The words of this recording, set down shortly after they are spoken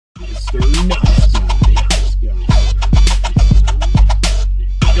Welcome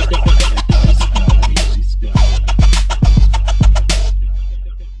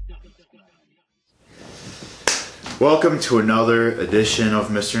to another edition of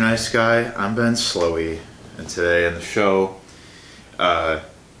Mr. Nice Guy. I'm Ben Slowey, and today on the show,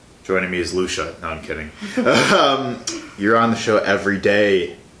 joining me is Lucia. No, I'm kidding. You're on the show every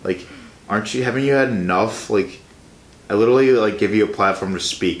day. Like, haven't you had enough? Like, I literally, like, give you a platform to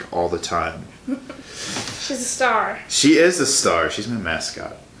speak all the time. She's a star. She is a star. She's my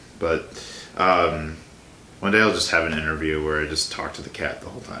mascot. But, one day I'll just have an interview where I just talk to the cat the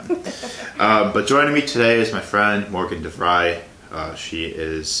whole time. But joining me today is my friend, Morgan DeVry. She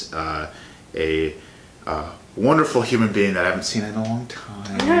is a wonderful human being that I haven't seen in a long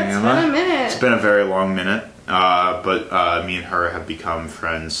time. Yeah, it's been a minute. It's been a very long minute. But me and her have become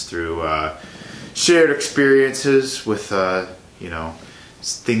friends through shared experiences with,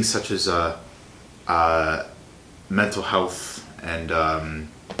 things such as mental health and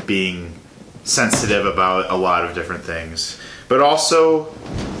being sensitive about a lot of different things. But also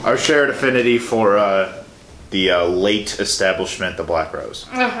our shared affinity for the late establishment, the Black Rose.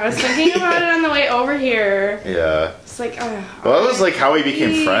 I was thinking about it on the way over here. Yeah. It's like, well, that was like how we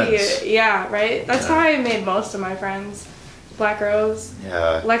became friends. Yeah, right? That's how I made most of my friends. Black Rose.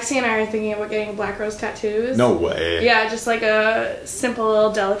 Yeah. Lexi and I are thinking about getting Black Rose tattoos. No way. Yeah, just like a simple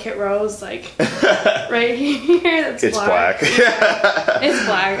little delicate rose, like right here. That's it's black. It's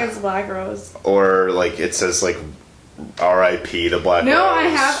black. It's Black Rose. Or like it says like R.I.P. the Black Rose. No, I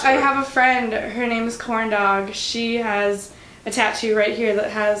have a friend. Her name is Corn Dog. She has a tattoo right here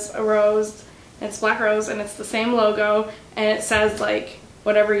that has a rose. And it's Black Rose, and it's the same logo, and it says like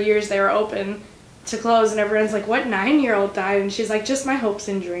whatever years they were open to close, and everyone's like, what 9-year-old died? And she's like, just my hopes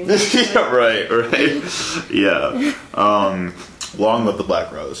and dreams. Yeah, right. Yeah. Long live the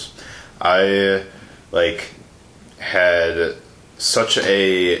Black Rose. I had such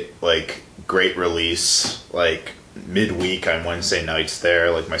a great release midweek on Wednesday nights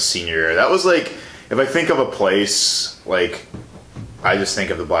there, my senior year. That was if I think of a place, I just think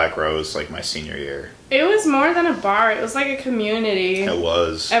of the Black Rose my senior year. It was more than a bar. It was like a community. It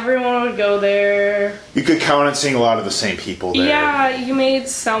was. Everyone would go there. You could count on seeing a lot of the same people there. Yeah, you made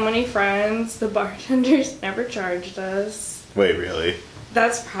so many friends. The bartenders never charged us. Wait, really?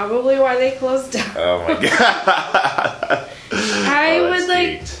 That's probably why they closed down. Oh my god. I would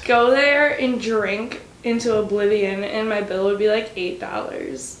go there and drink into oblivion, and my bill would be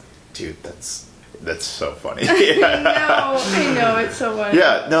 $8. Dude, that's so funny. I know, it's so funny.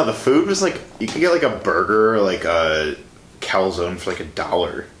 Yeah, no, the food was you could get a burger, a calzone for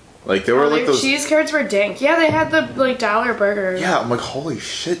 $1. There were those cheese curds were dank. Yeah, they had the dollar burger. Yeah, I'm holy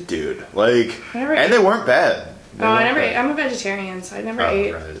shit, dude. And they weren't bad. I'm a vegetarian, so I never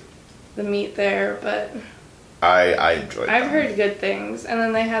ate the meat there, but I enjoyed it. I've heard good things. And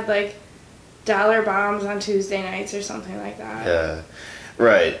then they had dollar bombs on Tuesday nights or something like that. Yeah.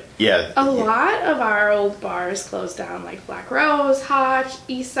 Right, yeah. A lot of our old bars closed down, like Black Rose, Hotch,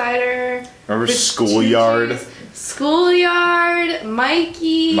 East Sider. Remember Schoolyard? Schoolyard,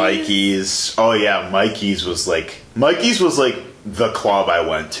 Mikey's. Mikey's. Oh yeah, Mikey's was the club I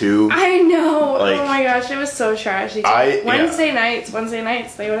went to. I know. Oh my gosh, it was so trashy. Wednesday nights,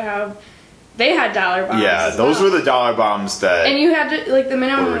 they had dollar bombs. Yeah, those were the dollar bombs that. And you had to the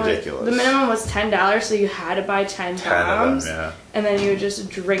minimum were ridiculous. The minimum was $10, so you had to buy 10 bombs. Of them, yeah. And then you would just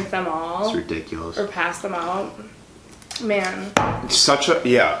drink them all. It's ridiculous. Or pass them out. Man. Such a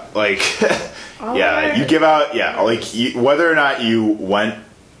yeah. You give out whether or not you went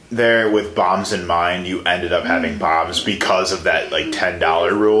there with bombs in mind, you ended up having bombs because of that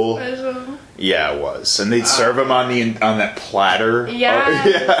 $10 rule. Special. Yeah, it was, and they'd serve them on that platter. Yes.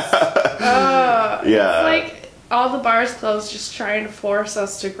 Yeah. It's all the bars closed, just trying to force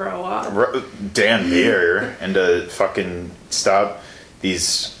us to grow up. Damn near, and to fucking stop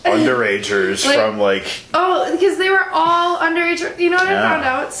these underagers from Oh, because they were all underage. You know what I found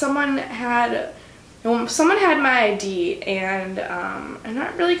out? Someone had my ID, and I'm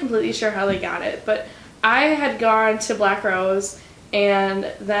not really completely sure how they got it, but I had gone to Black Rose. And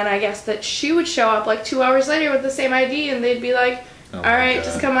then I guess that she would show up 2 hours later with the same ID, and they'd be like, all right,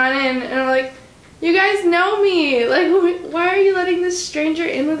 just come on in. And I'm like, you guys know me. Why are you letting this stranger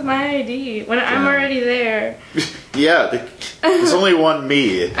in with my ID when I'm already there? Yeah, there's only one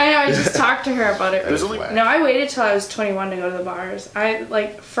me. I know, I just talked to her about it. No, I waited till I was 21 to go to the bars. I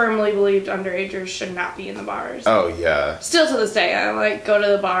firmly believed underagers should not be in the bars. Oh yeah. Still to this day, I go to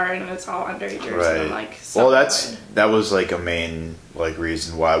the bar and it's all underagers. Right. And I'm so that was a main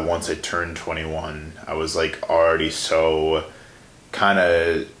reason why once I turned 21, I was already so kind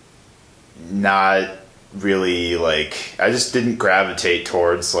of not really, like, I just didn't gravitate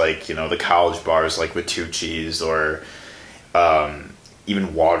towards, like, you know, the college bars like Vitucci's or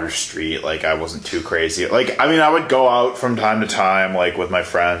even Water Street. Like, I wasn't too crazy. Like, I mean, I would go out from time to time, like, with my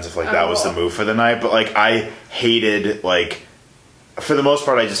friends if, like, that was the move for the night. But, like, I hated, like, for the most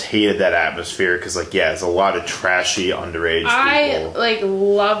part, I just hated that atmosphere because, like, yeah, it's a lot of trashy underage people. I, like,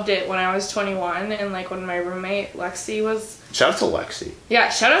 loved it when I was 21 and, like, when my roommate, Lexi, was... Shout out to Lexi. Yeah,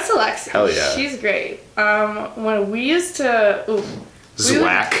 shout out to Lexi. Hell yeah. She's great. When we used to...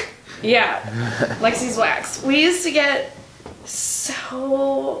 Zwack. Yeah. Lexi's wax. We used to get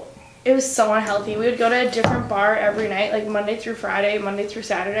so... It was so unhealthy. We would go to a different bar every night, like, Monday through Friday, Monday through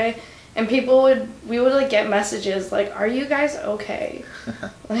Saturday. And we would, like, get messages, like, are you guys okay?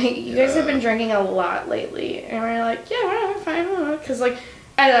 Like, you guys have been drinking a lot lately. And we're like, yeah, we're fine. Because, like,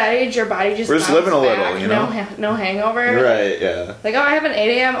 at that age, your body just... We're just living a little, you know? No hangover. Right, yeah. Like, oh, I have an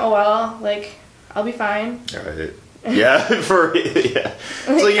 8 a.m. Oh, well, like, I'll be fine. Right. Yeah, yeah.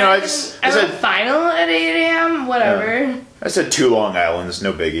 So, you know, I said final at 8 a.m., whatever. Yeah. I said 2 Long Islands,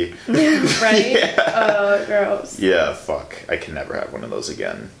 no biggie. Right? Yeah. Oh, gross. Yeah, fuck. I can never have one of those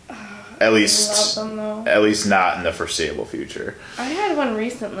again. At least, love them, though. At least not in the foreseeable future. I had one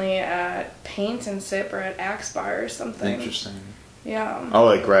recently at Paint and Sip or at Axe Bar or something. Interesting. Yeah. Oh,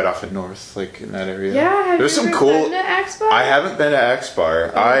 like right off of North, like in that area. Yeah. There's some cool. Been to Axe Bar? I haven't been to Axe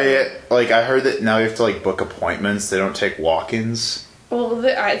Bar. I heard that now you have to like book appointments. They don't take walk-ins. Well,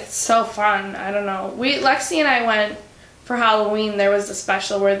 it's so fun. I don't know. Lexi and I went for Halloween. There was a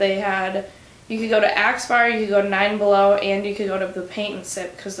special where they had. You could go to Axe Bar, you could go to Nine Below, and you could go to the Paint and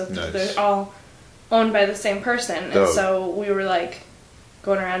Sip because they're all owned by the same person. And so we were like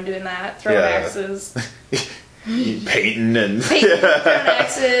going around doing that, throwing axes. Painting and throwing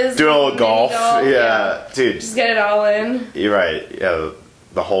axes. Doing a little golf. Yeah, dude. Just get it all in. You're right. Yeah,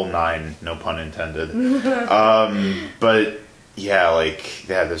 the whole 9, no pun intended. But... Yeah, like,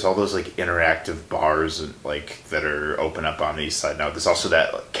 yeah, there's all those, like, interactive bars, like, that are open up on the east side now. There's also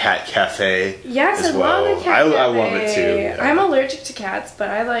that like, cat cafe. Yes, as I well. love the cat cafe. I love it, too. Yeah. I'm allergic to cats, but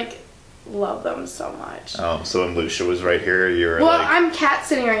I, like, love them so much. Oh, so when Lucia was right here, you were, well, I'm cat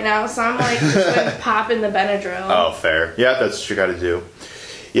sitting right now, so I'm, like, just going to pop in the Benadryl. Oh, fair. Yeah, that's what you gotta do.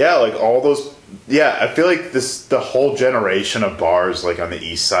 Yeah, like, all those... Yeah, I feel like the whole generation of bars, like, on the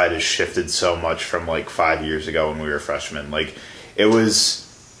east side has shifted so much from, like, 5 years ago when we were freshmen. Like, it was...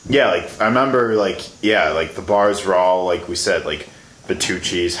 Yeah, like, I remember, like, yeah, like, the bars were all, like we said, like,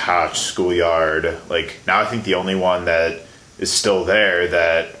 Vitucci's, Hotch, Schoolyard. Like, now I think the only one that is still there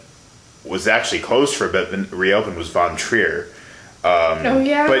that was actually closed for a bit and reopened was Von Trier. Oh,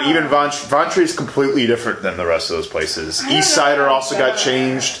 yeah. But even Von Trier is completely different than the rest of those places. East Sider also got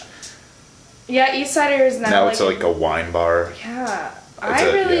changed. Yeah, East Sider is now it's like a wine bar. Yeah. I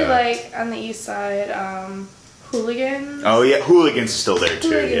really like, on the east side, Hooligans. Oh, yeah, Hooligans is still there, too.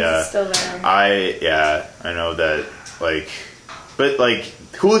 Hooligans is still there. I know that, like... But, like,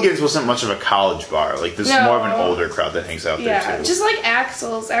 Hooligans wasn't much of a college bar. Like, this is more of an older crowd that hangs out there, too. Yeah, just like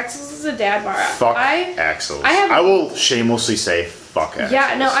Axel's. Axel's is a dad bar. Fuck Axel's. I will shamelessly say fuck Axel's.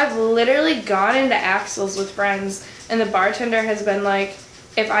 Yeah, no, I've literally gone into Axel's with friends, and the bartender has been like,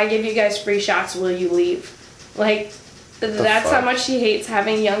 if I give you guys free shots, will you leave? Like, that's how much he hates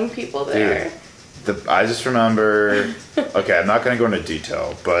having young people there. Dude, I just remember... Okay, I'm not going to go into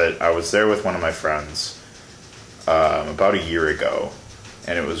detail, but I was there with one of my friends about a year ago,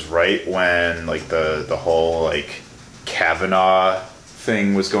 and it was right when, like, the whole, like, Kavanaugh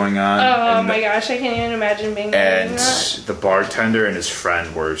thing was going on. Oh my gosh, I can't even imagine being there. And the bartender and his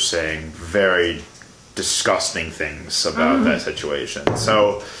friend were saying very disgusting things about that situation.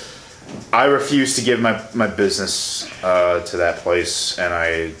 So I refuse to give my business to that place, and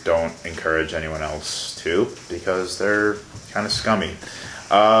I don't encourage anyone else to, because they're kind of scummy.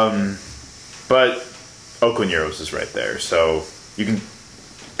 But Oakland Euros is right there, so you can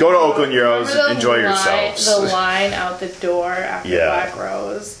go to Oakland Euros and enjoy yourselves. The line out the door after Black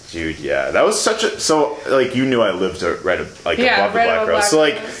Rose. Dude, yeah. That was such a... So, like, you knew I lived above the Black Rose. So,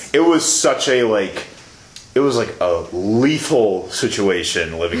 like, it was such a, like... It was, like, a lethal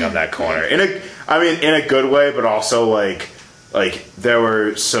situation living on that corner. In a good way, but also, like, there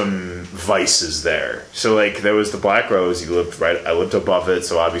were some vices there. So, like, there was the Black Rose. I lived above it,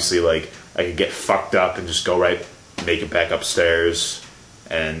 so obviously, like, I could get fucked up and just go make it back upstairs.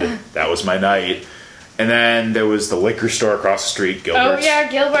 And that was my night. And then there was the liquor store across the street, Gilbert's. Oh, yeah,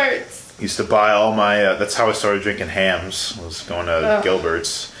 Gilbert's. Used to buy all my... that's how I started drinking hams. I was going to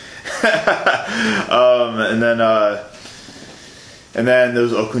Gilbert's. And then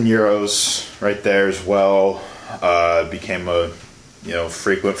those Oakland Euros right there as well. Became a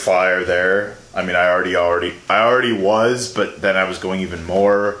frequent flyer there. I mean, I already was, but then I was going even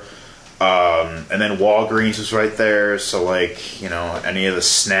more. And then Walgreens was right there, so like, any of the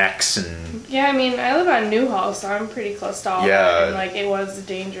snacks and... Yeah, I mean, I live on Newhall, so I'm pretty close to all that, and like, it was a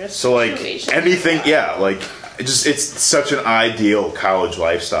dangerous situation. Anything, like, it's such an ideal college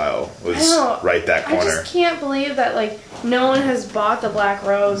lifestyle was right that corner. I just can't believe that, like, no one has bought the Black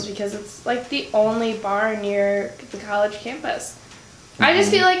Rose because it's, like, the only bar near the college campus. I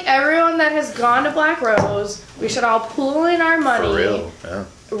just feel like everyone that has gone to Black Rose, we should all pool in our money. For real, yeah.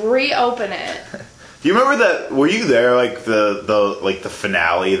 Reopen it. Do you remember that? Were you there, like the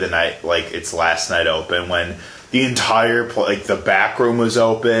finale, the night, like its last night open, when the entire the back room was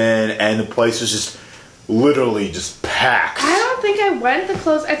open and the place was just literally just packed? I don't think I went the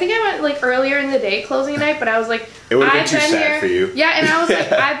close. I think I went like earlier in the day closing night, but I was like, it would have been too sad for you. Yeah, and I was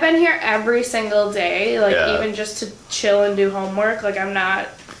like, I've been here every single day, like even just to chill and do homework. Like I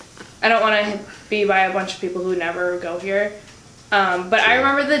don't want to be by a bunch of people who never go here. But I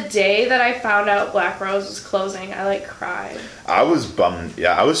remember the day that I found out Black Rose was closing, I like cried. I was bummed.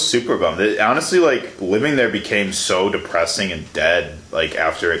 Yeah, I was super bummed. It, honestly, like living there became so depressing and dead. Like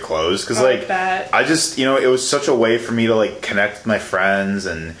after it closed, because I just it was such a way for me to like connect with my friends,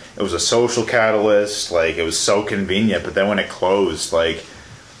 and it was a social catalyst. Like it was so convenient. But then when it closed, like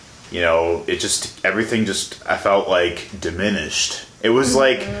it just everything just I felt like diminished. It was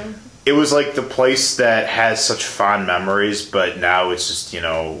like. It was like the place that has such fond memories, but now it's just,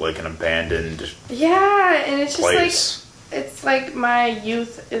 like an abandoned and it's just place. It's like my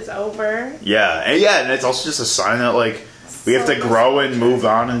youth is over. Yeah, and it's also just a sign that, like, we have to grow and move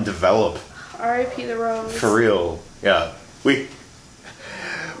on and develop. R.I.P. the Rose. For real. Yeah. We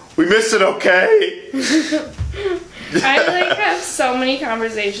missed it, okay? I, have so many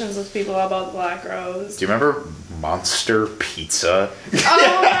conversations with people about Black Rose. Do you remember Monster Pizza?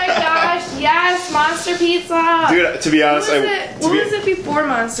 Oh my gosh, yes, Monster Pizza. Dude, to be honest, what was it before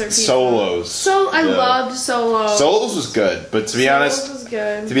Monster Pizza? Solos. I loved Solos. Solos was good, but to be honest,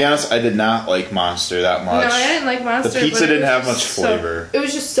 I did not like Monster that much. No, I didn't like Monster. The pizza didn't have much flavor. It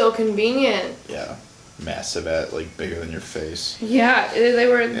was just so convenient. Yeah. Massive bigger than your face. Yeah, they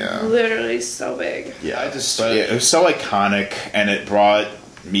were literally so big. Yeah, it was so iconic, and it brought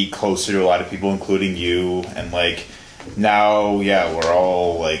me closer to a lot of people, including you, and like now we're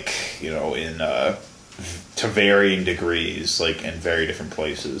all like in to varying degrees, like in very different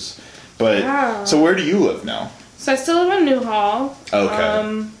places. But so where do you live now? So I still live in Newhall.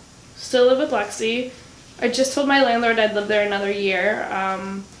 Okay. Still live with Lexi. I just told my landlord I'd live there another year,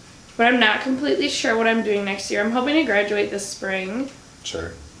 but I'm not completely sure what I'm doing next year. I'm hoping to graduate this spring.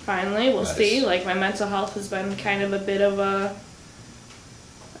 Sure. Finally, we'll see. Like my mental health has been kind of a bit of a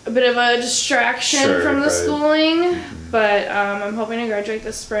distraction from the schooling, but I'm hoping to graduate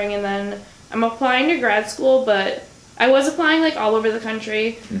this spring, and then I'm applying to grad school, but I was applying like all over the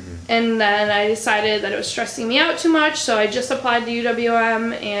country, and then I decided that it was stressing me out too much, so I just applied to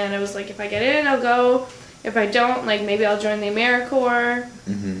UWM, and I was like, if I get in, I'll go. If I don't, like maybe I'll join the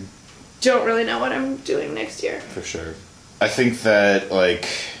AmeriCorps. Don't really know what I'm doing next year. For sure. I think that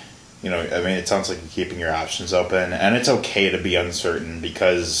it sounds like you're keeping your options open, and it's okay to be uncertain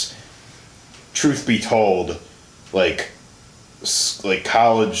because, truth be told, like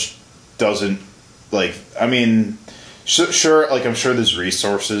college doesn't, sure, like I'm sure there's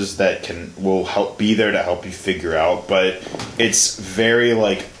resources that will be there to help you figure out, but it's very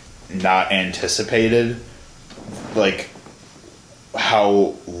not anticipated,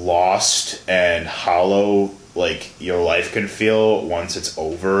 how lost and hollow your life can feel once it's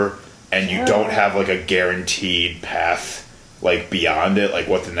over. And you don't have a guaranteed path beyond it,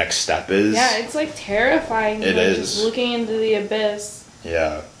 what the next step is. Yeah, it's terrifying. It is just looking into the abyss.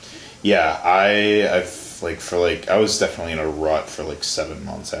 Yeah, I was definitely in a rut for 7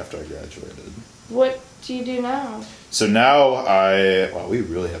 months after I graduated. What do you do now? So now we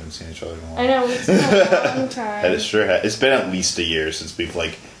really haven't seen each other in a while. I know, it's been a long time. That is sure. It's been at least a year since we've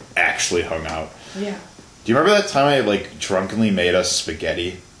actually hung out. Yeah. Do you remember that time I drunkenly made us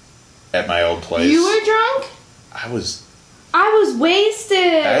spaghetti at my old place? You were drunk? I was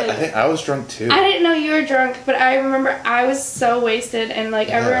wasted. I think I was drunk too. I didn't know you were drunk, but I remember I was so wasted, and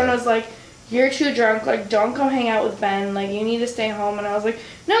everyone was like, "You're too drunk. Don't go hang out with Ben. You need to stay home." And I was like,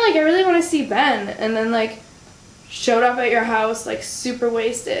 "No, I really want to see Ben." And then showed up at your house super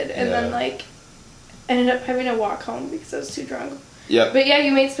wasted, and then ended up having to walk home because I was too drunk. Yep. But yeah,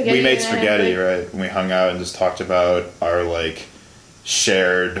 you made spaghetti. We made spaghetti, right? And we hung out and just talked about our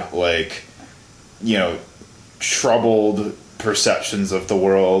shared troubled perceptions of the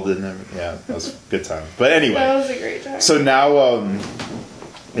world, and yeah, that was a good time. But anyway, That was a great time. so now,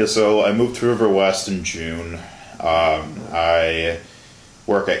 so I moved to River West in June. I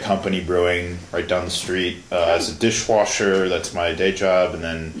work at Company Brewing right down the street as a dishwasher. That's my day job, and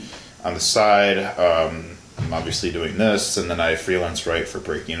then on the side, I'm obviously doing this, and then I freelance write for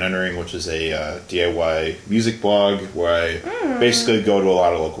Breaking and Entering, which is a DIY music blog where I basically go to a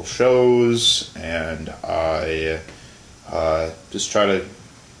lot of local shows, and I just try to,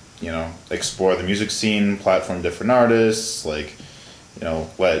 explore the music scene, platform different artists, like,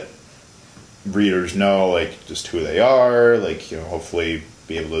 let readers know, like, just who they are, like, hopefully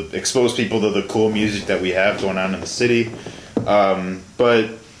be able to expose people to the cool music that we have going on in the city. But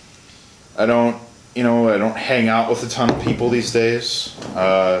I don't hang out with a ton of people these days.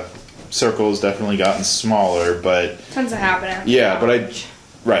 Circle has definitely gotten smaller, but Tons of happening. yeah,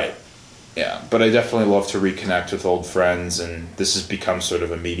 but I definitely love to reconnect with old friends, and this has become sort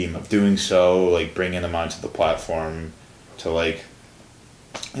of a medium of doing so, like bringing them onto the platform to, like,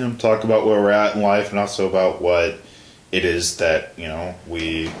 talk about where we're at in life, and also about what it is that,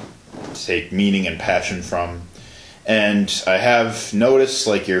 we take meaning and passion from. And I have noticed,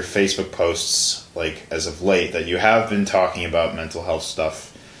 like, your Facebook posts, like, as of late, that you have been talking about mental health stuff.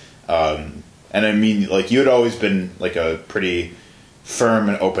 And I mean, like, you had always been, like, a pretty firm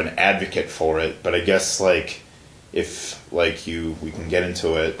and open advocate for it, but I guess, like, if, like, we can get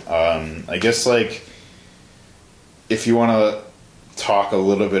into it, I guess, like, if you want to talk a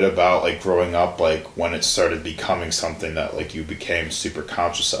little bit about, like, growing up, like, when it started becoming something that, like, you became super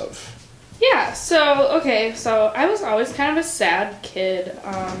conscious of. Yeah, so I was always kind of a sad kid.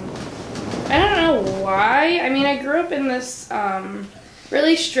 I don't know why. I mean, I grew up in this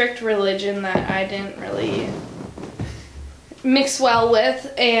really strict religion that I didn't really mix well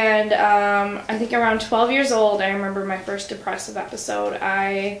with, and I think around 12 years old, I remember my first depressive episode.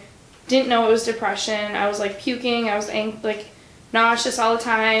 I didn't know it was depression. I was, like, puking. I was nauseous all the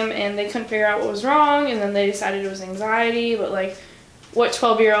time, and they couldn't figure out what was wrong, and then they decided it was anxiety, but, like, what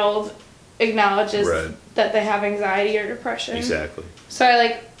 12-year-old acknowledges that they have anxiety or depression? Exactly. So I,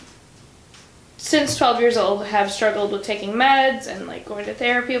 like, since 12 years old, have struggled with taking meds and, like, going to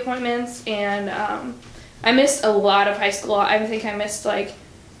therapy appointments, and I missed a lot of high school. I think I missed, like,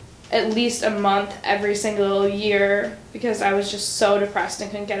 at least a month every single year because I was just so depressed and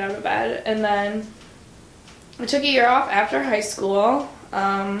couldn't get out of bed. And then I took a year off after high school,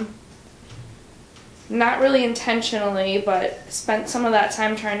 not really intentionally, but spent some of that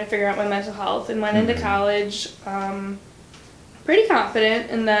time trying to figure out my mental health, and went into college pretty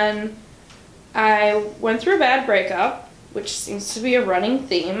confident, and then I went through a bad breakup, which seems to be a running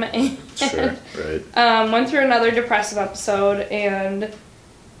theme, and Sure, right. Went through another depressive episode, and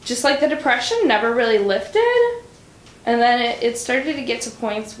just, like, the depression never really lifted, and then it started to get to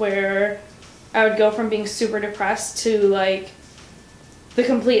points where I would go from being super depressed to, like, the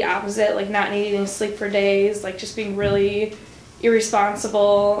complete opposite, like, not needing to sleep for days, like, just being really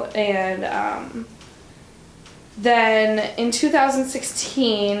irresponsible. And then in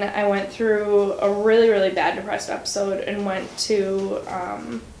 2016, I went through a really, really bad depressive episode and went to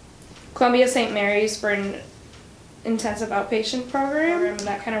Columbia St. Mary's for an intensive outpatient program, and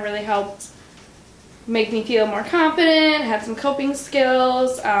that kind of really helped make me feel more confident, had some coping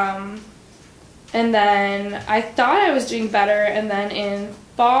skills. And then I thought I was doing better, and then in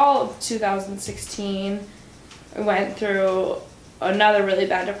fall of 2016, I went through another really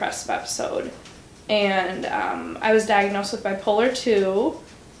bad depressive episode, and I was diagnosed with bipolar 2,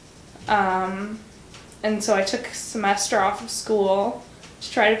 and so I took a semester off of school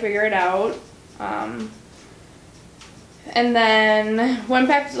to try to figure it out, and then went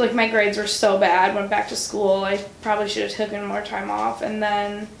back to, like, my grades were so bad, went back to school. I probably should have taken more time off, and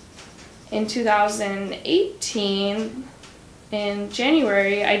then in 2018, in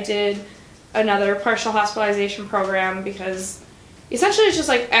January, I did another partial hospitalization program because essentially it's just,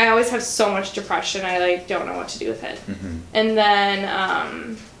 like, I always have so much depression, I, like, don't know what to do with it. And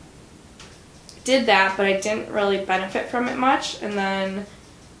then did that, but I didn't really benefit from it much. And then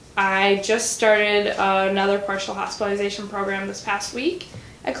I just started another partial hospitalization program this past week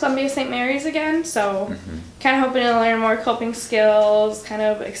at Columbia St. Mary's again, so kind of hoping to learn more coping skills, kind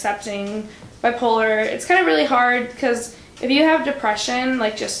of accepting bipolar. It's kind of really hard because if you have depression,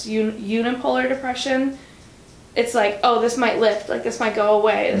 like just unipolar depression, it's like, oh, this might lift, like this might go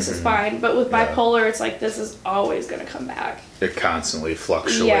away, this is fine. But with bipolar, it's like this is always going to come back. It constantly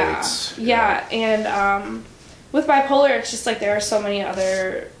fluctuates. Yeah. And with bipolar, it's just like there are so many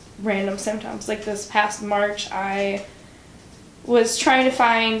other random symptoms. Like this past March, I was trying to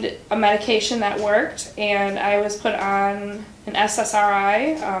find a medication that worked, and I was put on an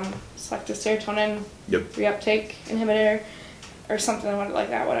SSRI, selective serotonin reuptake inhibitor, or something like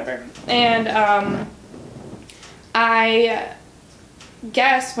that, whatever. And I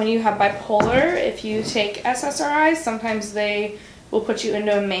guess when you have bipolar, if you take SSRIs, sometimes they will put you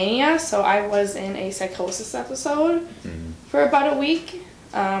into a mania. So I was in a psychosis episode for about a week,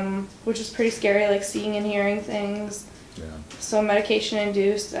 which was pretty scary, like seeing and hearing things. Yeah. So medication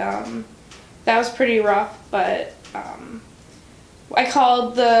induced. That was pretty rough, but I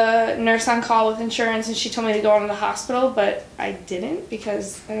called the nurse on call with insurance, and she told me to go into the hospital, but I didn't,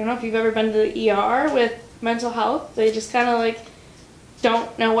 because I don't know if you've ever been to the ER with mental health. They just kind of like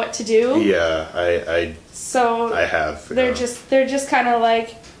don't know what to do. Yeah, I have. They're just kind of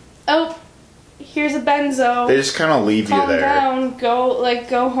like, oh, here's a benzo. They just kind of leave you there. Calm down.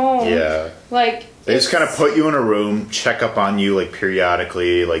 Go home. Yeah. Like they just kind of put you in a room, check up on you like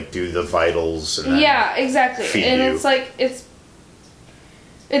periodically, like do the vitals. And then exactly. Feed and you. It's like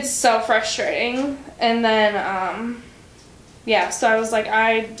it's so frustrating. And then so I was like,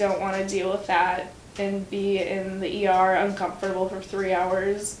 I don't want to deal with that and be in the ER uncomfortable for 3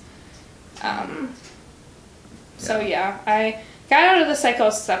 hours. So I got out of the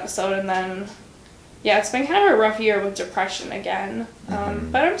psychosis episode, and then it's been kind of a rough year with depression again.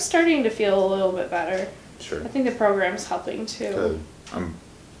 But I'm starting to feel a little bit better. Sure. I think the program's helping too. Good. I'm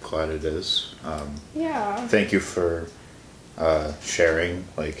glad it is. Yeah. Thank you for sharing,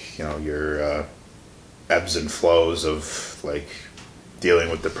 like, you know, your ebbs and flows of like dealing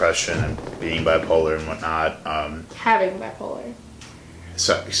with depression and being bipolar and whatnot. Having bipolar.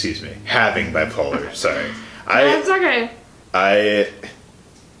 So, excuse me, having bipolar. Sorry. That's okay.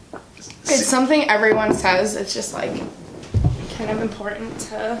 It's something everyone says. It's just like kind of important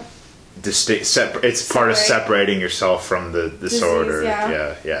to it's part of separating yourself from the disorder.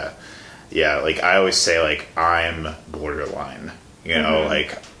 Disease, Yeah. Like I always say, like I'm borderline. You know,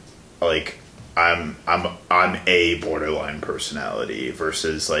 like I'm a borderline personality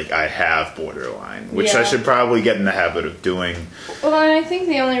versus like I have borderline, which I should probably get in the habit of doing. Well, and I think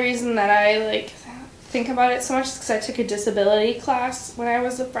the only reason that I like think about it so much is because I took a disability class when I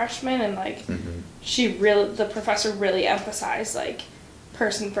was a freshman, and like the professor really emphasized like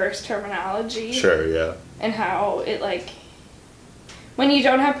person first terminology. Sure, yeah. And how it like when you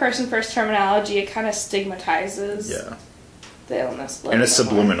don't have person first terminology, it kind of stigmatizes the illness in a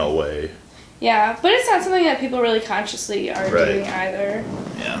subliminal way. Yeah, but it's not something that people really consciously are doing either.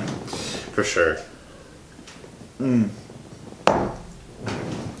 Yeah, for sure.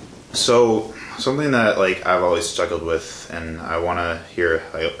 So something that like I've always struggled with, and I want to hear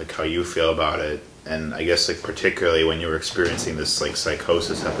like how you feel about it, and I guess like particularly when you were experiencing this like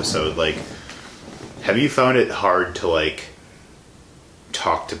psychosis episode, like have you found it hard to like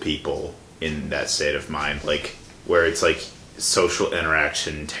talk to people in that state of mind, like where it's like social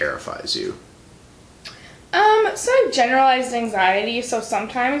interaction terrifies you? So I have generalized anxiety, so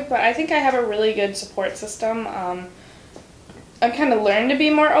sometimes, but I think I have a really good support system. I've kind of learned to be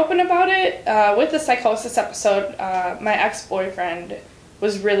more open about it. With the psychosis episode, my ex-boyfriend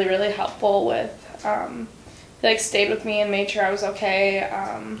was really, really helpful with, he like stayed with me and made sure I was okay.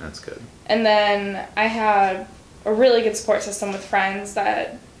 That's good. And then I had a really good support system with friends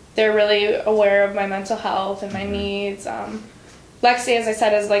that they're really aware of my mental health and my needs. Lexi, as I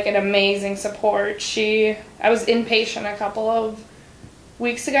said, is like an amazing support. I was inpatient a couple of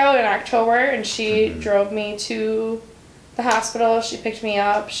weeks ago in October, and she drove me to the hospital. She picked me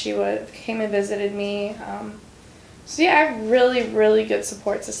up. She came and visited me. So yeah, I have really, really good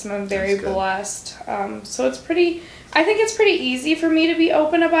support system. I'm very blessed. So I think it's pretty easy for me to be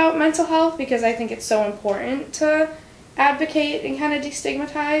open about mental health because I think it's so important to advocate and kind of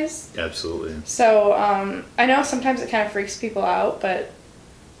destigmatize. Absolutely. So I know sometimes it kind of freaks people out, but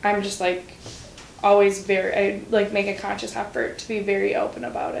I'm just like always I like make a conscious effort to be very open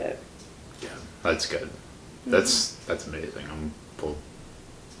about it. Yeah, that's good. That's amazing.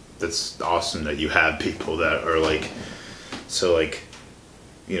 That's awesome that you have people that are like so like,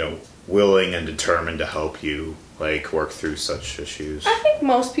 you know, willing and determined to help you like work through such issues. I think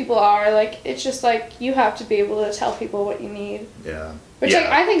most people are like, it's just like you have to be able to tell people what you need. Yeah. Which like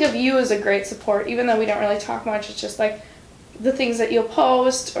I think of you as a great support, even though we don't really talk much. It's just like the things that you'll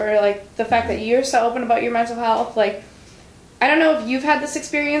post, or like the fact that you're so open about your mental health. Like I don't know if you've had this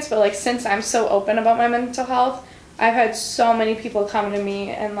experience, but like since I'm so open about my mental health, I've had so many people come to me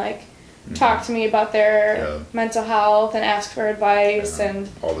and like talk to me about their mental health and ask for advice and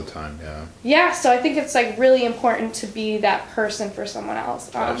all the time. So I think it's like really important to be that person for someone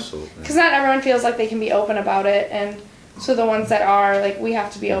else. Absolutely. Because not everyone feels like they can be open about it, and So the ones that are, like, we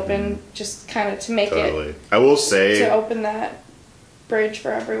have to be open just kind of to make Totally. I will say... to open that bridge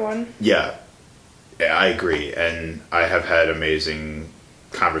for everyone. Yeah, I agree. And I have had amazing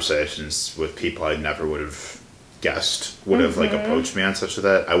conversations with people I never would have guessed would have, like, approached me on such a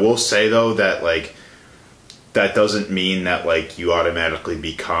that. I will say, though, that, like, that doesn't mean that, like, you automatically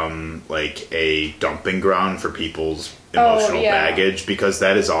become, like, a dumping ground for people's emotional baggage, because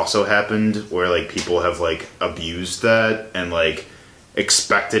that has also happened where, like, people have, like, abused that and, like,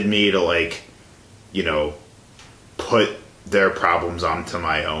 expected me to, like, you know, put their problems onto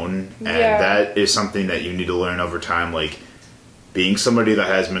my own. And that is something that you need to learn over time, like, being somebody that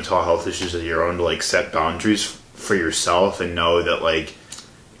has mental health issues of your own, to, like, set boundaries for yourself and know that, like,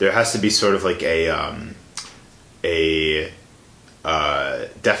 there has to be sort of, like, a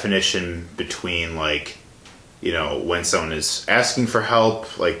definition between, like, you know, when someone is asking for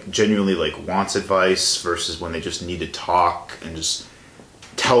help, like, genuinely, like, wants advice, versus when they just need to talk and just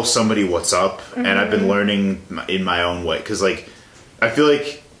tell somebody what's up. And I've been learning in my own way, because, like, I feel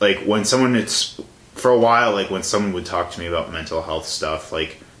like when someone, it's for a while, like, when someone would talk to me about mental health stuff,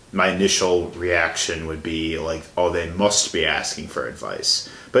 like, my initial reaction would be like, oh, they must be asking for advice,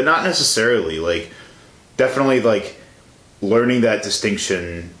 but not necessarily. Like, definitely, like, learning that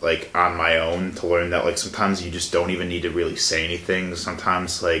distinction, like, on my own, to learn that, like, sometimes you just don't even need to really say anything.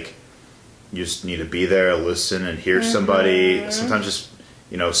 Sometimes, like, you just need to be there, listen, and hear somebody. Sometimes just,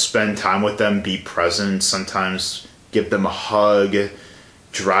 you know, spend time with them, be present. Sometimes give them a hug,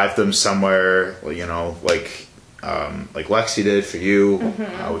 drive them somewhere, you know, like Lexi did for you,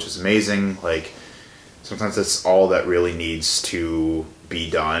 which is amazing. Like, sometimes that's all that really needs to be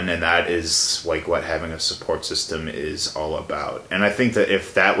done, and that is, like, what having a support system is all about. And I think that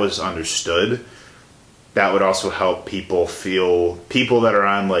if that was understood, that would also help people that are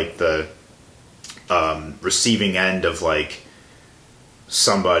on, like, the receiving end of, like,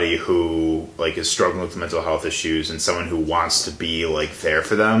 somebody who, like, is struggling with mental health issues, and someone who wants to be, like, there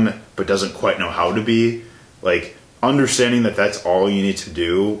for them but doesn't quite know how to be. Like, understanding that that's all you need to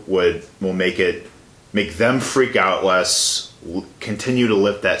do will make them freak out less, continue to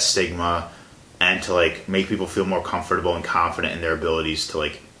lift that stigma, and to, like, make people feel more comfortable and confident in their abilities to,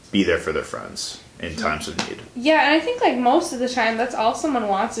 like, be there for their friends in times of need. Yeah, and I think, like, most of the time that's all someone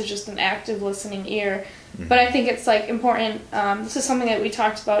wants is just an active listening ear. But I think it's, like, important. This is something that we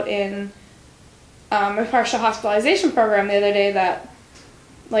talked about in a partial hospitalization program the other day, that,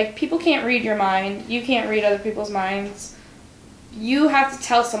 like, people can't read your mind. You can't read other people's minds. You have to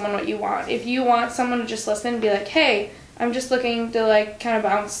tell someone what you want. If you want someone to just listen and be like, hey, I'm just looking to, like, kind of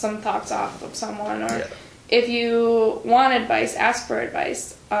bounce some thoughts off of someone. Or if you want advice, ask for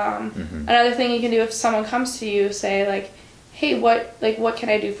advice. Another thing you can do if someone comes to you, say, like, hey, what can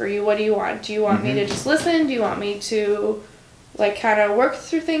I do for you? What do you want? Do you want me to just listen? Do you want me to, like, kind of work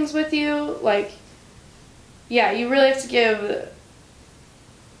through things with you? Like, yeah, you really have to give...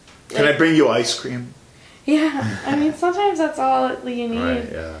 Like, can I bring you ice cream? Yeah, I mean, sometimes that's all you need.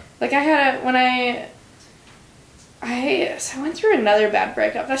 Right, yeah. Like, I went through another bad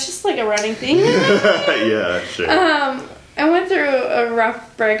breakup. That's just, like, a running thing. Yeah, sure. I went through a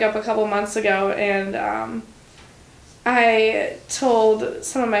rough breakup a couple months ago, and I told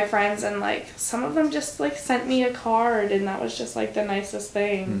some of my friends, and, like, some of them just, like, sent me a card, and that was just, like, the nicest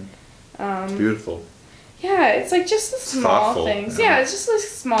thing. It's beautiful. Yeah, it's, like, just the small thoughtful, things. yeah. Yeah, it's just, like,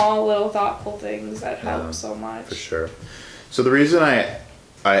 small, little, thoughtful things that help so much. For sure. So the reason I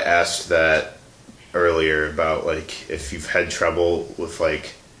asked that earlier about, like, if you've had trouble with,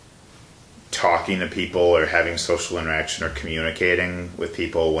 like, talking to people or having social interaction or communicating with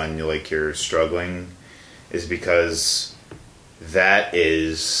people when, like, you're struggling, is because that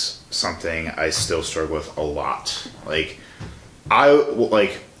is something I still struggle with a lot. Like,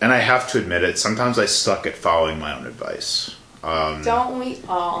 and I have to admit it, sometimes I suck at following my own advice. Don't we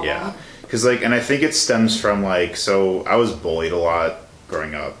all? Yeah. Because, like, and I think it stems from, like, so I was bullied a lot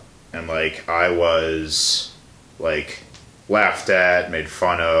growing up. And, like, I was, like, laughed at, made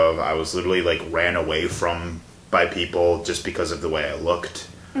fun of. I was literally, like, ran away from by people just because of the way I looked.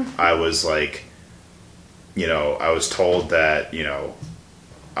 I was, like, you know, I was told that, you know,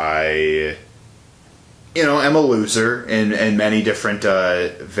 I, you know, am a loser in many different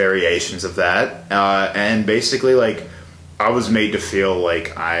variations of that. And basically, like, I was made to feel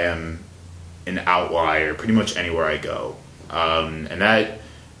like I am an outlier pretty much anywhere I go. And that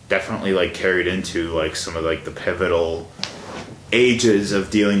definitely, like, carried into, like, some of, like, the pivotal ages of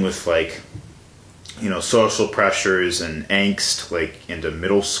dealing with, like, you know, social pressures and angst, like, into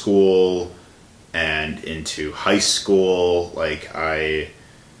middle school and into high school. Like, I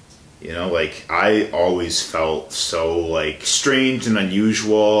You know, like, I always felt so, like, strange and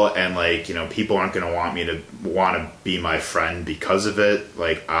unusual, and, like, you know, people aren't going to want to be my friend because of it.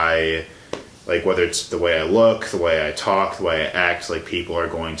 Like, whether it's the way I look, the way I talk, the way I act, like, people are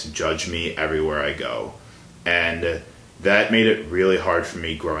going to judge me everywhere I go. And that made it really hard for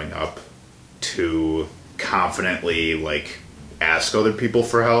me growing up to confidently, like, ask other people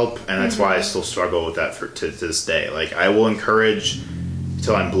for help, and that's why I still struggle with that to this day. Like, I will encourage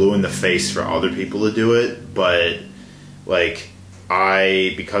till I'm blue in the face for other people to do it, but, like,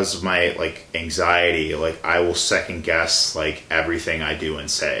 because of my, like, anxiety, like, I will second guess, like, everything I do and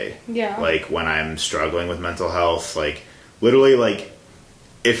say. Yeah. Like, when I'm struggling with mental health, like, literally, like,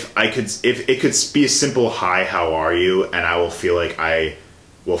 if it could be a simple hi, how are you, and I will feel like I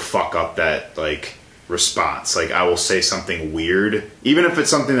will fuck up that, like, response. Like, I will say something weird, even if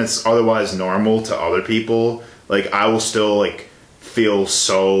it's something that's otherwise normal to other people. Like, I will still, like, feel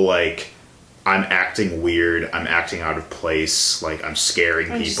so, like, I'm acting weird, I'm acting out of place, like, I'm scaring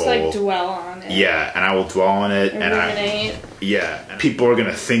people. Just, like, dwell on it. Yeah, and I will dwell on it, and people are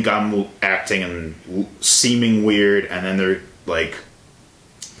gonna think I'm acting and seeming weird, and then they're, like,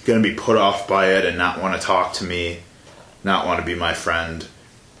 gonna be put off by it and not want to talk to me, not want to be my friend.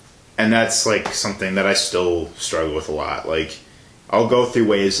 And that's, like, something that I still struggle with a lot. Like, I'll go through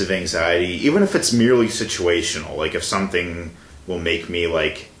waves of anxiety, even if it's merely situational. Like, if something will make me,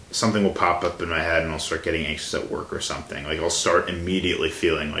 like, something will pop up in my head and I'll start getting anxious at work or something. Like, I'll start immediately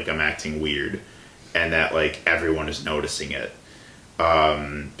feeling like I'm acting weird and that, like, everyone is noticing it.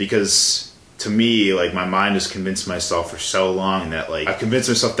 Because to me, like, my mind has convinced myself for so long that, like, I've convinced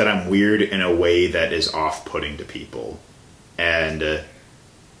myself that I'm weird in a way that is off-putting to people. And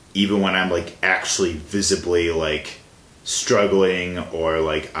even when I'm, like, actually visibly, like, struggling or,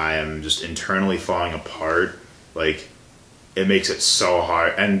 like, I am just internally falling apart, like, it makes it so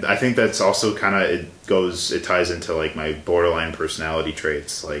hard. And I think that's also kind of, it ties into, like, my borderline personality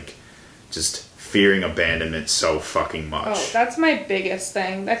traits, like, just fearing abandonment so fucking much. Oh, that's my biggest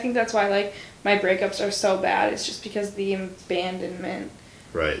thing. I think that's why, like, my breakups are so bad. It's just because of the abandonment.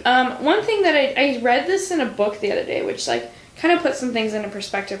 Right. One thing that I read this in a book the other day, which, like, kind of put some things into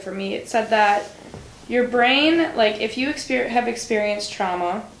perspective for me. It said that your brain, like, if you have experienced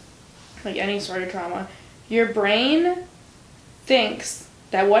trauma, like any sort of trauma, your brain thinks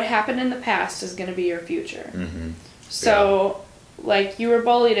that what happened in the past is going to be your future. Mm-hmm. So, like, you were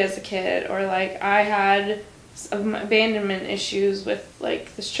bullied as a kid, or, like, I had some abandonment issues with,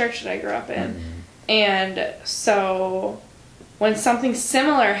 like, this church that I grew up in. Mm-hmm. And so when something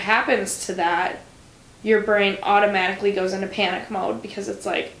similar happens to that, your brain automatically goes into panic mode because it's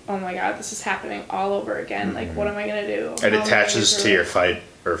like, oh my god, this is happening all over again. Mm-hmm. Like, what am I going to do? It attaches to your fight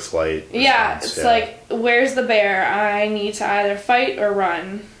or flight response. Yeah, it's like, where's the bear? I need to either fight or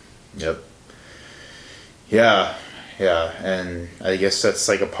run. Yep. Yeah, and I guess that's,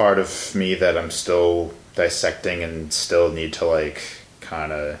 like, a part of me that I'm still dissecting and still need to, like,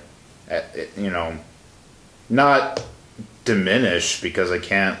 kind of, you know, not diminish, because I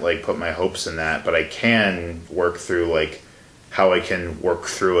can't, like, put my hopes in that, but I can work through, like, how I can work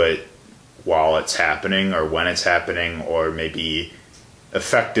through it while it's happening or when it's happening, or maybe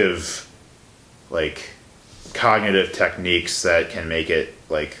effective, like, cognitive techniques that can make it,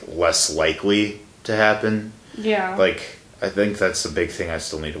 like, less likely to happen. Yeah. Like, I think that's a big thing I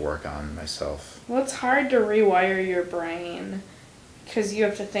still need to work on myself. Well, it's hard to rewire your brain because you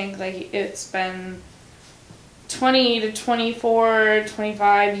have to think, like, it's been 20 to 24,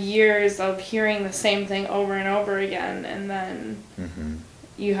 25 years of hearing the same thing over and over again, and then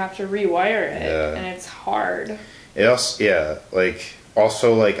you have to rewire it, and it's hard. It also,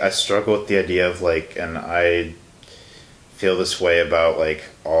 also, like, I struggle with the idea of, like, and I feel this way about, like,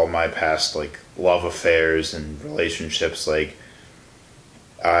 all my past, like, love affairs and relationships. Like,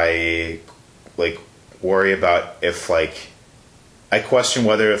 I, like, worry about if, like, I question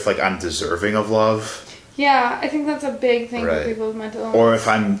whether if, like, I'm deserving of love. Yeah, I think that's a big thing for people with mental illness. Or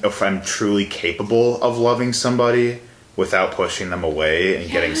if I'm truly capable of loving somebody without pushing them away and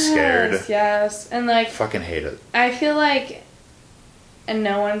getting scared. Yes, and, like, fucking hate it. I feel like, and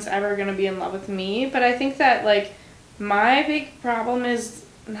no one's ever gonna be in love with me, but I think that, like, my big problem is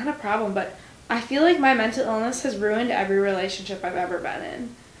not a problem, but I feel like my mental illness has ruined every relationship I've ever been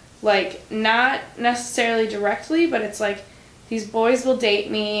in. Like, not necessarily directly, but it's like these boys will date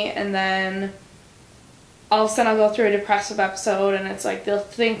me, and then all of a sudden I'll go through a depressive episode, and it's like they'll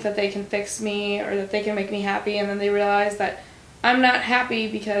think that they can fix me or that they can make me happy, and then they realize that I'm not happy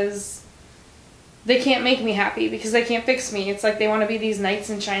because they can't make me happy, because they can't fix me. It's like they want to be these knights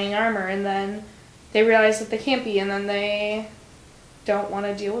in shining armor, and then they realize that they can't be, and then they don't want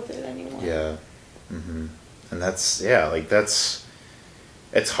to deal with it anymore. Yeah. And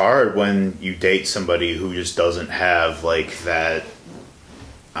it's hard when you date somebody who just doesn't have like that,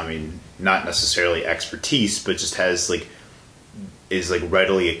 I mean, not necessarily expertise, but just has like, is like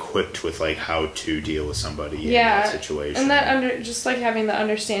readily equipped with like how to deal with somebody in that situation. And that just like having the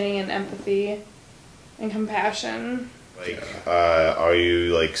understanding and empathy and compassion. Like, are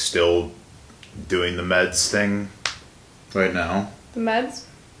you like still doing the meds thing right now? The meds?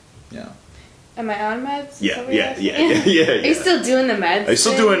 Yeah. Am I on meds? Yeah. Are you still doing the meds? Are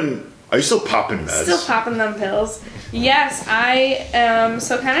you still popping meds? Still popping them pills. Yes, I am.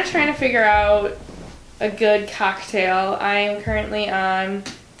 So kind of trying to figure out a good cocktail. I am currently on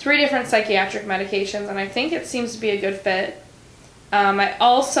 3 different psychiatric medications, and I think it seems to be a good fit. I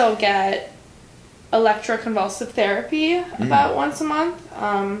also get electroconvulsive therapy about once a month.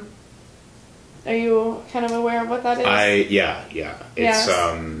 Are you kind of aware of what that is? Yeah. It's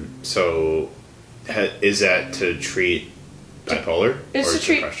so is that to treat bipolar? It's or to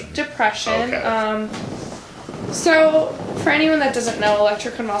treat depression. Okay. So for anyone that doesn't know,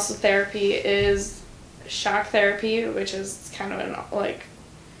 electroconvulsive therapy is shock therapy, which is kind of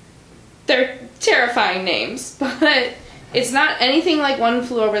they're terrifying names, but it's not anything like One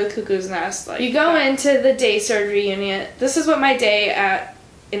Flew Over the Cuckoo's Nest. Like, you go into the day surgery unit. This is what my day at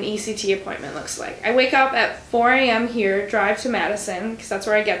an ECT appointment looks like. I wake up at 4 a.m. here, drive to Madison, because that's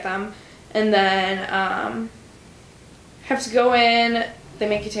where I get them, and then have to go in. They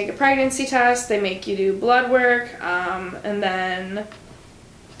make you take a pregnancy test. They make you do blood work, and then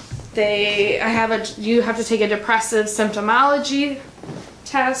you have to take a depressive symptomology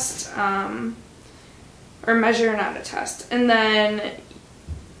test, or measure, not a test, and then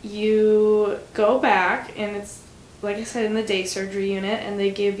you go back, and it's like I said, in the day surgery unit, and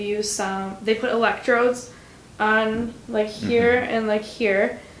they give you they put electrodes on like here and like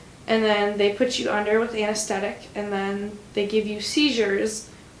here, and then they put you under with anesthetic, and then they give you seizures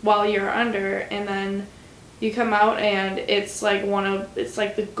while you're under, and then you come out, and it's like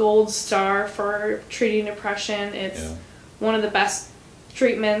the gold star for treating depression. It's one of the best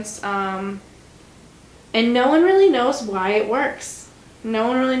treatments, and no one really knows why it works. No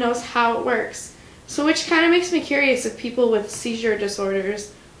one really knows how it works. So which kind of makes me curious if people with seizure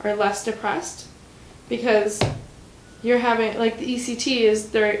disorders are less depressed, because you're having, like, the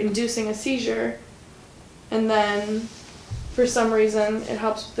ECT they're inducing a seizure, and then for some reason it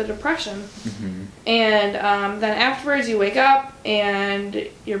helps with the depression. And then afterwards you wake up and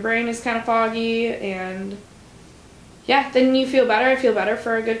your brain is kind of foggy, and then you feel better. I feel better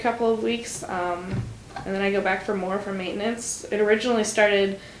for a good couple of weeks, and then I go back for maintenance. It originally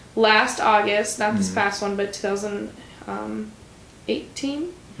started last August, not this past one, but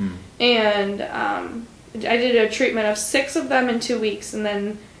 2018. And I did a treatment of 6 of them in 2 weeks, and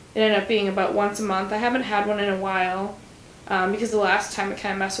then it ended up being about once a month. I haven't had one in a while, because the last time it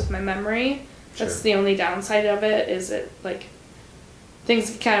kind of messed with my memory. That's the only downside of it, is it, like, things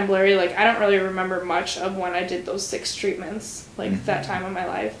get kind of blurry. Like, I don't really remember much of when I did those 6 treatments, like, that time of my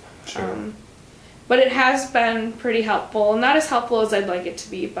life. But it has been pretty helpful. Not as helpful as I'd like it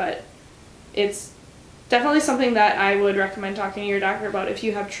to be, but it's definitely something that I would recommend talking to your doctor about if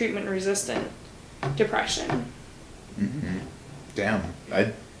you have treatment-resistant depression. Damn.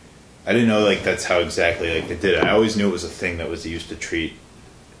 I didn't know, like, that's how exactly, like, they did it. I always knew it was a thing that was used to treat,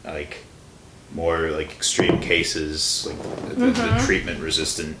 like, more, like, extreme cases, like, the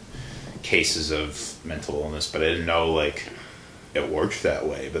treatment-resistant cases of mental illness, but I didn't know, like, it worked that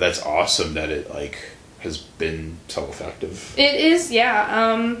way. But that's awesome that it, like, has been so effective. It is,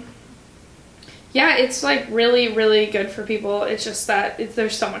 it's, like, really, really good for people. It's just that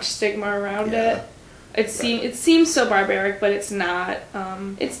there's so much stigma around it. It seems so barbaric, but it's not.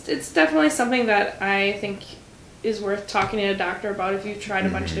 It's definitely something that I think is worth talking to a doctor about if you've tried a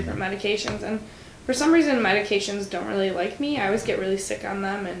bunch of different medications. And for some reason, medications don't really like me. I always get really sick on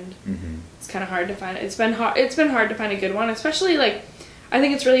them, and it's kind of hard to find. It's been hard to find a good one, especially, like, I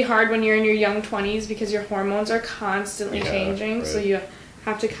think it's really hard when you're in your young 20s because your hormones are constantly changing, so you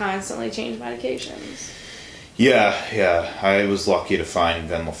have to constantly change medications. Yeah. I was lucky to find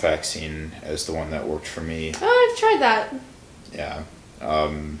venlafaxine as the one that worked for me. Oh, I've tried that. Yeah.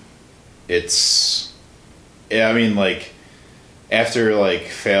 I mean, like, after, like,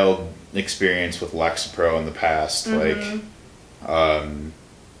 failed experience with Lexapro in the past, like,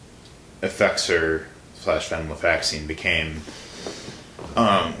 Effexor/venlafaxine became,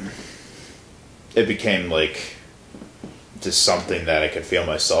 it became, like, just something that I could feel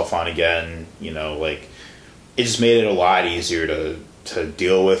myself on again, you know, like, it just made it a lot easier to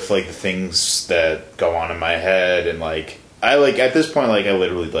deal with, like, the things that go on in my head, and, like, I like at this point, like I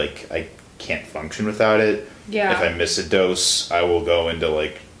literally like I can't function without it. Yeah. If I miss a dose, I will go into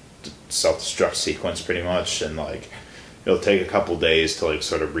like self-destruct sequence pretty much, and like it'll take a couple days to like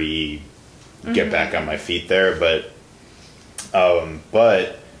sort of get back on my feet there, but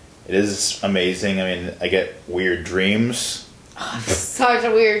it is amazing. I mean, I get weird dreams. Such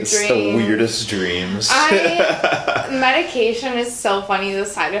a weird It's dream. the weirdest dreams. Medication is so funny. The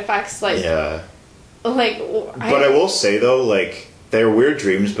side effects, like, yeah. like. But I will say though, like they're weird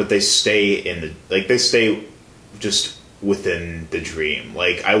dreams, but they stay they stay just within the dream.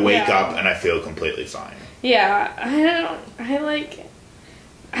 Like I wake up and I feel completely fine. Yeah,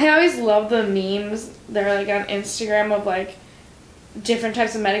 I always love the memes. They're like on Instagram of like different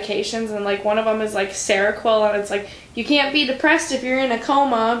types of medications, and like one of them is like Seroquel, and it's like you can't be depressed if you're in a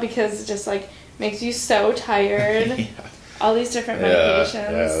coma because it just like makes you so tired. Yeah. All these different medications.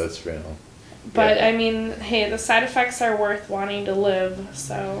 Yeah, that's real. But yeah. I mean, hey, the side effects are worth wanting to live,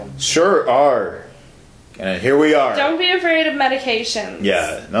 so sure are. And here we are. don't be afraid of medications.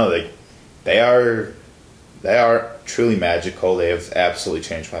 Yeah, no, they are truly magical. They have absolutely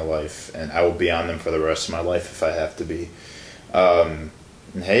changed my life, and I will be on them for the rest of my life if I have to be. And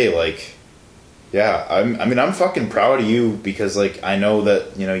hey, like, yeah, I'm fucking proud of you because, like, I know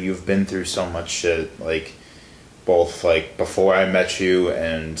that, you know, you've been through so much shit, like, both, like, before I met you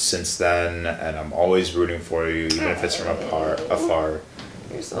and since then, and I'm always rooting for you, even if it's from afar.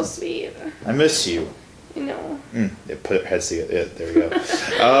 You're so sweet. I miss you. You know. They put heads together. Yeah, there we go.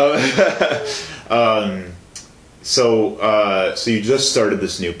 So you just started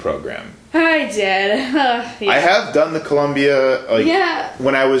this new program. I did. Yeah. I have done the Columbia, like, Yeah.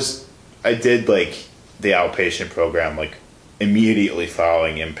 when I did, like, the outpatient program, like, immediately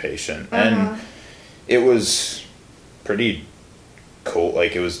following inpatient. And it was pretty cool.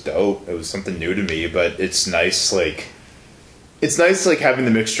 Like, it was dope. It was something new to me, but it's nice, like, having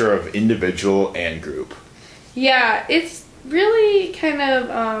the mixture of individual and group. Yeah, it's really kind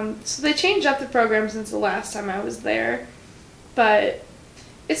of, so they changed up the program since the last time I was there, but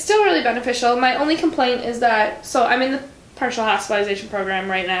it's still really beneficial. My only complaint is that, so I'm in the partial hospitalization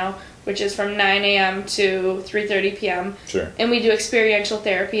program right now, which is from 9 a.m. to 3:30 p.m. Sure. And we do experiential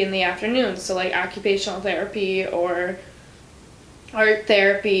therapy in the afternoon, so like occupational therapy or art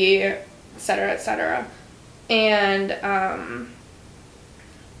therapy, et cetera, et cetera. And,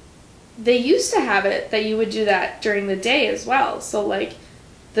 they used to have it that you would do that during the day as well. So, like,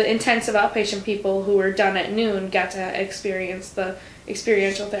 the intensive outpatient people who were done at noon got to experience the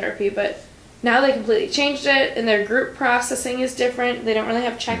experiential therapy. But now they completely changed it, and their group processing is different. They don't really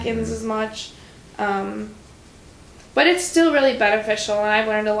have check-ins as much. But it's still really beneficial, and I've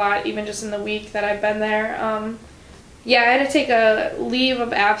learned a lot even just in the week that I've been there. Yeah, I had to take a leave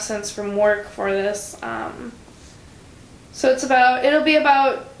of absence from work for this. So it'll be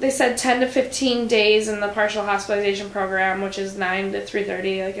about, they said 10 to 15 days in the partial hospitalization program, which is 9 to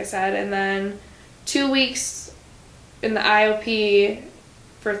 3:30, like I said, and then 2 weeks in the IOP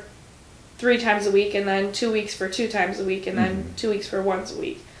for 3 times a week, and then 2 weeks for 2 times a week, and then 2 weeks for once a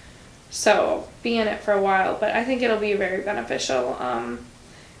week. So be in it for a while, but I think it'll be very beneficial.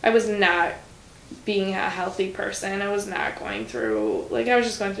 I was not being a healthy person. I was not going through, like, I was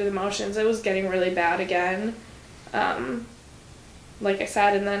just going through the motions. It was getting really bad again. Like I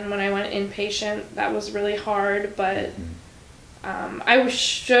said, and then when I went inpatient, that was really hard, but I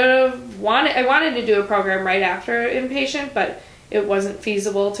wanted to do a program right after inpatient, but it wasn't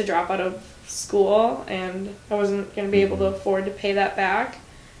feasible to drop out of school, and I wasn't going to be able to afford to pay that back,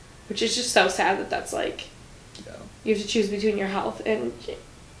 which is just so sad that that's like, you have to choose between your health and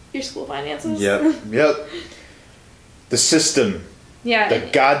your school finances. Yep. The system. Yeah. The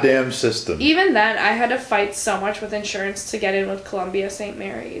goddamn system. Even then, I had to fight so much with insurance to get in with Columbia St.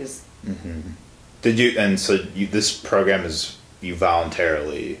 Mary's. Did you, and so this program is you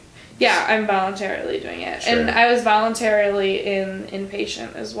voluntarily? Yeah, I'm voluntarily doing it. Sure. And I was voluntarily in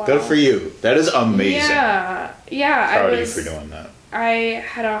inpatient as well. Good for you. That is amazing. Yeah. Proud of you for doing that. I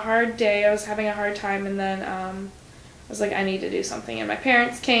had a hard day. I was having a hard time, and then I was like, I need to do something. And my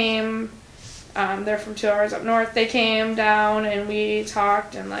parents came. They're from 2 hours up north. They came down and we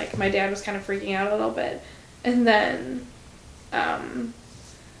talked, and like my dad was kind of freaking out a little bit, and then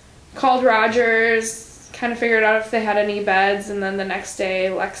called Rogers, kind of figured out if they had any beds, and then the next day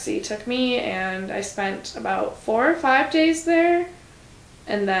Lexi took me, and I spent about 4 or 5 days there,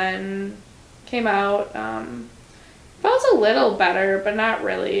 and then came out. Felt a little better, but not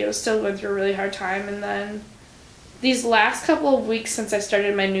really. I was still going through a really hard time, and then these last couple of weeks since I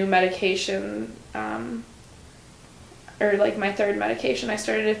started my new medication, or like my third medication, I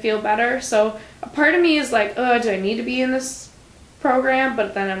started to feel better. So a part of me is like, oh, do I need to be in this program?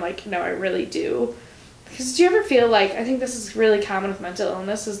 But then I'm like, no, I really do. Because do you ever feel like, I think this is really common with mental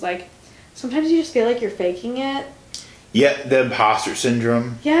illness, is like sometimes you just feel like you're faking it. Yeah, the imposter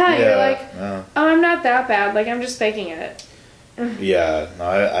syndrome. Yeah, you're like, oh, I'm not that bad. Like, I'm just faking it. Yeah, no,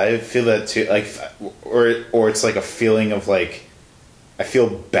 I feel that too. Like, or it's like a feeling of like, I feel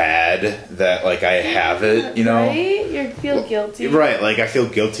bad that like I have it, you know? Right? You feel guilty. Right, like I feel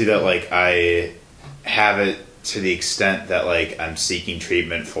guilty that like I have it to the extent that like I'm seeking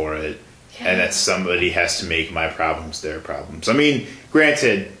treatment for it, and that somebody has to make my problems their problems. I mean,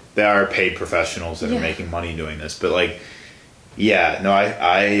 granted, there are paid professionals that are making money doing this, but like, yeah, no,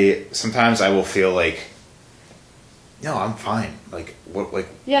 I sometimes I will feel like, no, I'm fine. Like, what, like,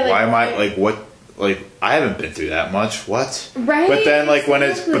 why am I, like, what, like, I haven't been through that much. What? Right. But then, like, when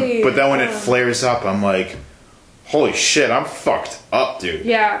it's, but then when it flares up, I'm like, holy shit, I'm fucked up, dude.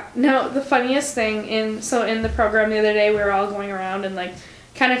 Yeah. No, the funniest thing in the program the other day, we were all going around and, like,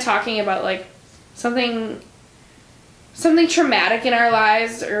 kind of talking about, like, something traumatic in our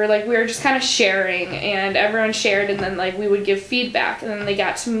lives, or, like, we were just kind of sharing, and everyone shared, and then, like, we would give feedback, and then they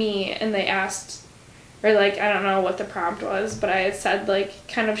got to me, and they asked, or, like, I don't know what the prompt was, but I had said, like,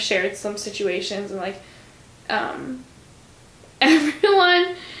 kind of shared some situations, and, like,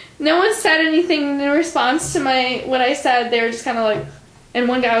 no one said anything in response to what I said. They were just kind of like, and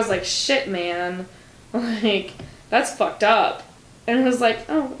one guy was like, shit, man, like, that's fucked up, and I was like,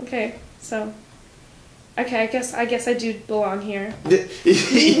 oh, okay, so, okay, I guess I do belong here.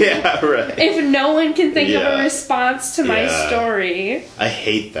 Yeah, right. If no one can think of a response to my story. I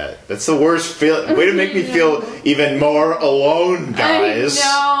hate that. That's the worst feeling. Way to make me feel even more alone, guys.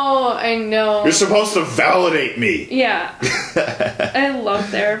 I know. You're supposed to validate me. Yeah. I love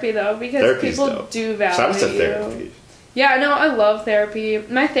therapy, though, because Therapy's people dope. do validate Shout out to you. therapy. Yeah, no, I love therapy.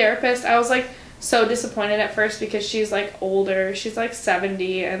 My therapist, I was, like, so disappointed at first because she's, like, older. She's, like,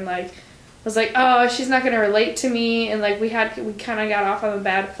 70, and, like, was like, oh, she's not going to relate to me, and, like, we kind of got off on a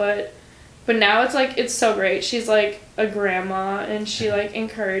bad foot, but now it's, like, it's so great. She's, like, a grandma, and she, like,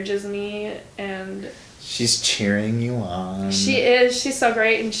 encourages me, and she's cheering you on. She is. She's so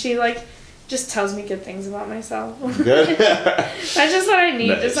great, and she, like, just tells me good things about myself. Good. That's just what I need.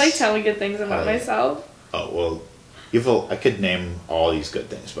 Nice. Just, like, tell me good things about myself. Oh, well, I could name all these good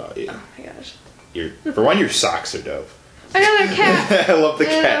things about you. Oh, my gosh. For one, your socks are dope. I know they're cats. I love the I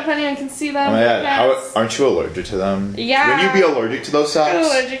don't know cat. if anyone can see them. Oh my god, Cats. aren't you allergic to them? Yeah. Would you be allergic to those socks? I'm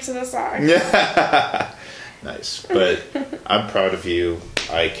allergic to the socks. Yeah. Nice. But I'm proud of you.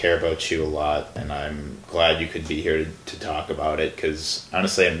 I care about you a lot, and I'm glad you could be here to talk about it, because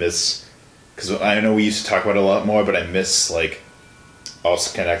honestly because I know we used to talk about it a lot more, but I miss, like,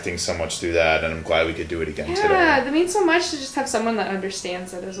 us connecting so much through that, and I'm glad we could do it again today. Yeah, that means so much to just have someone that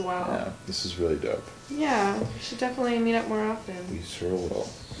understands it as well. Yeah, this is really dope. Yeah, we should definitely meet up more often. We sure will.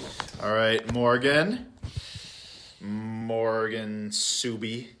 All right, Morgan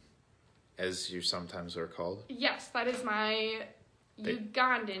Subi, as you sometimes are called. Yes, that is my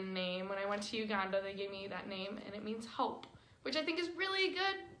Ugandan name. When I went to Uganda, they gave me that name, and it means hope, which I think is really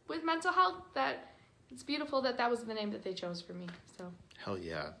good with mental health. That it's beautiful that was the name that they chose for me. So. Hell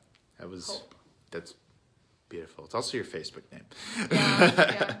yeah, Hope. That's beautiful. It's also your Facebook name.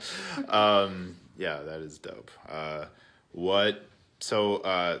 Yeah. Yeah, that is dope. We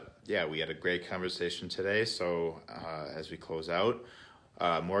had a great conversation today. So, as we close out,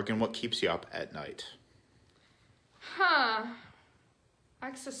 Morgan, what keeps you up at night?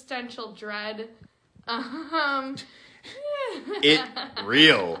 Existential dread. It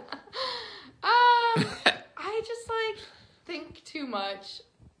real. I just, like, think too much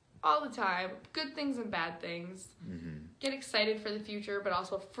all the time. Good things and bad things. Mm-hmm. Get excited for the future, but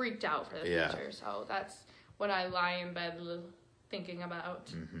also freaked out for the future. So that's what I lie in bed thinking about.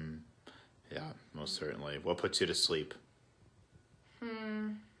 Mm-hmm. Yeah, most certainly. What puts you to sleep?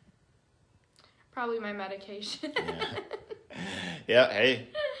 Probably my medication. Yeah, hey,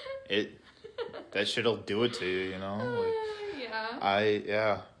 that shit'll do it to you, you know? Like,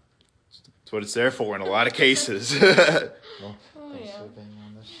 yeah. That's what it's there for in a lot of cases. Thank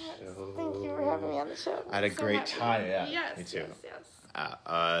you for having me on the show. I had a great time. Yeah, yes, me too.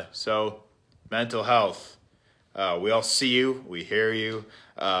 Yes. So, mental health. We all see you. We hear you.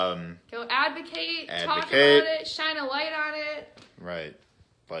 Go advocate, talk about it, shine a light on it. Right.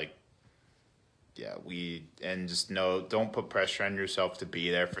 Like, yeah, just know, don't put pressure on yourself to be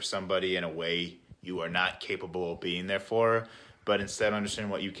there for somebody in a way you are not capable of being there for, but instead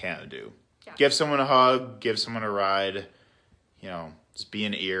understand what you can do. Yeah. Give someone a hug, give someone a ride, just be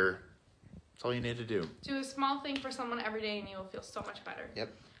an ear, That's all you need to do. Do a small thing for someone every day and you will feel so much better.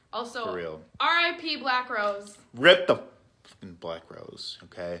 Yep. Also, For real. R.I.P. Black Rose. Rip the fucking Black Rose,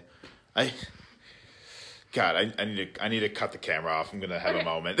 okay? I need to cut the camera off. I'm gonna have a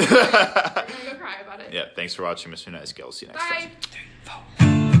moment. I'm gonna go cry about it. Yeah, thanks for watching, Mr. Nice Girl. See you next Bye. time.